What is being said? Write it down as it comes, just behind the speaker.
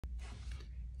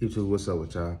YouTube, what's up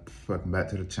with y'all? Welcome back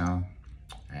to the channel.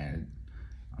 And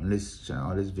on this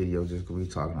channel, this video, just gonna be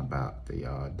talking about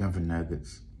the Denver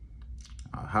Nuggets.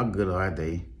 How good are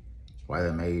they? Why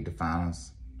they made the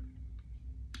finals?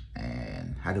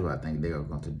 And how do I think they are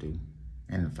going to do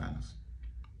in the finals?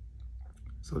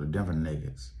 So the Denver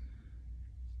Nuggets,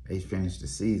 they finished the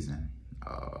season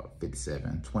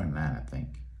 57-29, I think,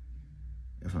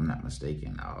 if I'm not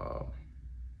mistaken,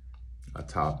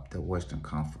 atop the Western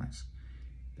Conference.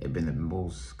 They've been the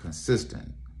most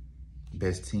consistent,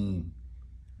 best team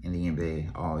in the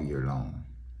NBA all year long.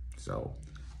 So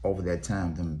over that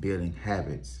time, them building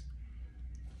habits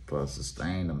for a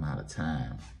sustained amount of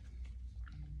time,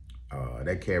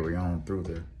 that carry on through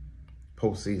the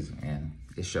postseason, and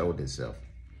it showed itself.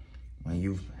 When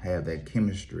you have that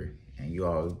chemistry and you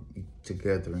all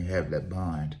together and have that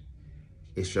bond,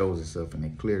 it shows itself, and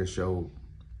it clearly showed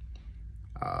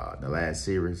the last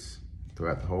series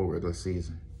throughout the whole regular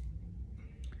season.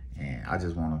 And I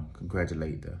just want to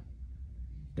congratulate the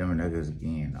Denver Nuggets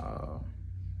again.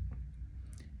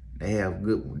 They have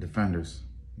good defenders,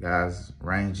 guys,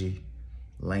 rangy,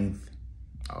 length.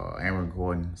 Aaron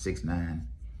Gordon, 6'9",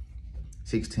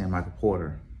 6'10", Michael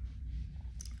Porter.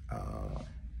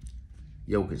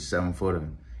 Jokic, 7-footer.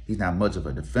 He's not much of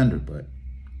a defender, but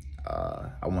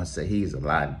I want to say he's a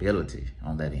liability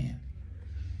on that end.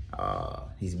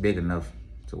 He's big enough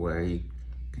to where he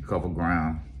can cover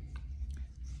ground.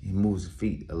 He moves his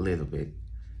feet a little bit.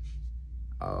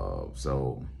 And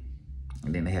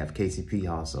then they have KCP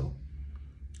also.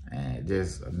 And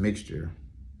just a mixture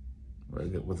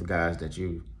with the guys that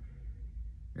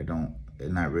they're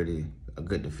not really a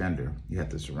good defender. You have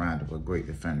to surround them with great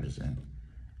defenders, and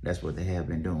that's what they have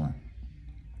been doing.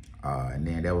 And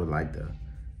then that was like the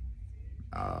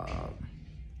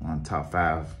on top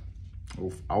 5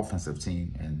 offensive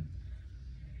team and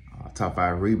top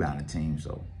 5 rebounding team.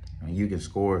 So when you can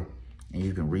score and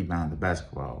you can rebound the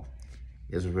basketball,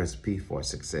 it's a recipe for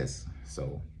success.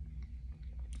 So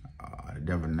the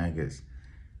Denver Nuggets,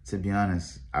 to be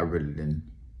honest, I really didn't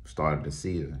start the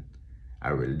season. I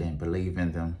really didn't believe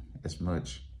in them as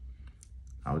much.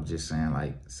 I was just saying,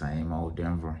 like, same old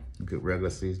Denver, good regular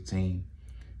season team,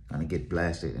 gonna get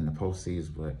blasted in the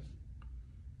postseason, but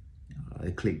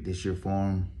it clicked this year for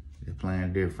them. They're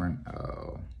playing different.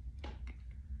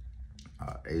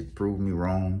 It proved me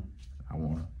wrong. I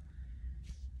wanna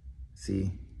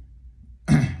see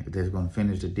if they're gonna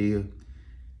finish the deal.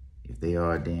 If they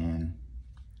are, then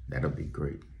that'll be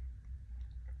great.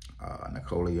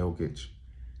 Nikola Jokic,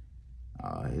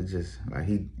 it's just like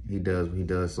he does what he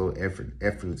does so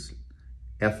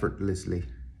effortlessly.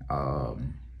 I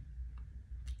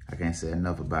can't say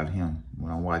enough about him.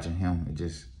 When I'm watching him, it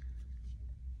just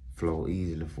flow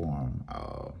easily for him.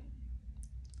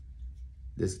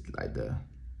 This is like the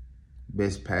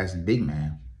best passing big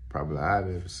man probably I've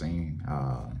ever seen.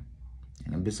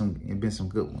 And it been some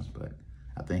good ones, but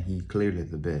I think he clearly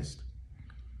the best.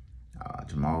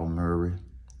 Jamal Murray,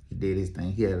 he did his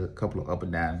thing. He had a couple of up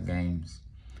and down games,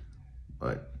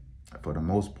 but for the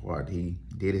most part, he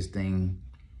did his thing,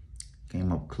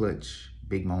 came up clutch,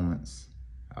 big moments.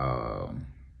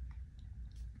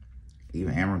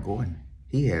 Even Aaron Gordon,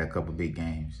 he had a couple big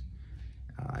games.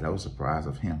 That was a surprise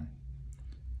of him.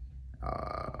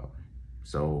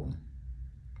 So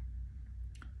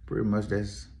pretty much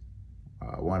that's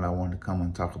what I wanted to come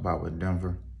and talk about with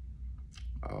Denver.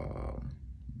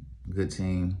 Good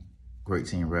team, great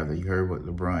team rather. You heard what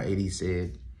LeBron AD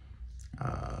said.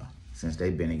 Since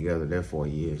they've been together there 4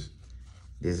 years,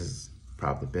 this is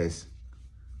probably the best,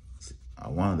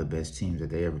 one of the best teams that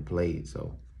they ever played.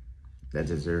 So that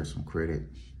deserves some credit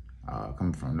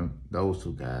coming from those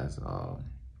two guys.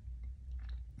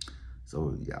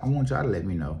 So yeah, I want y'all to let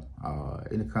me know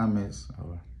in the comments,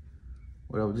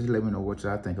 whatever. Just let me know what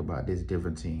y'all think about this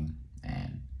different team,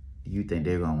 and do you think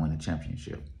they're gonna win the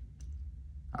championship?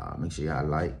 Make sure y'all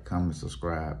like, comment,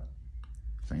 subscribe,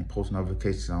 and post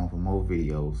notifications on for more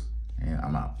videos. And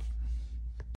I'm out.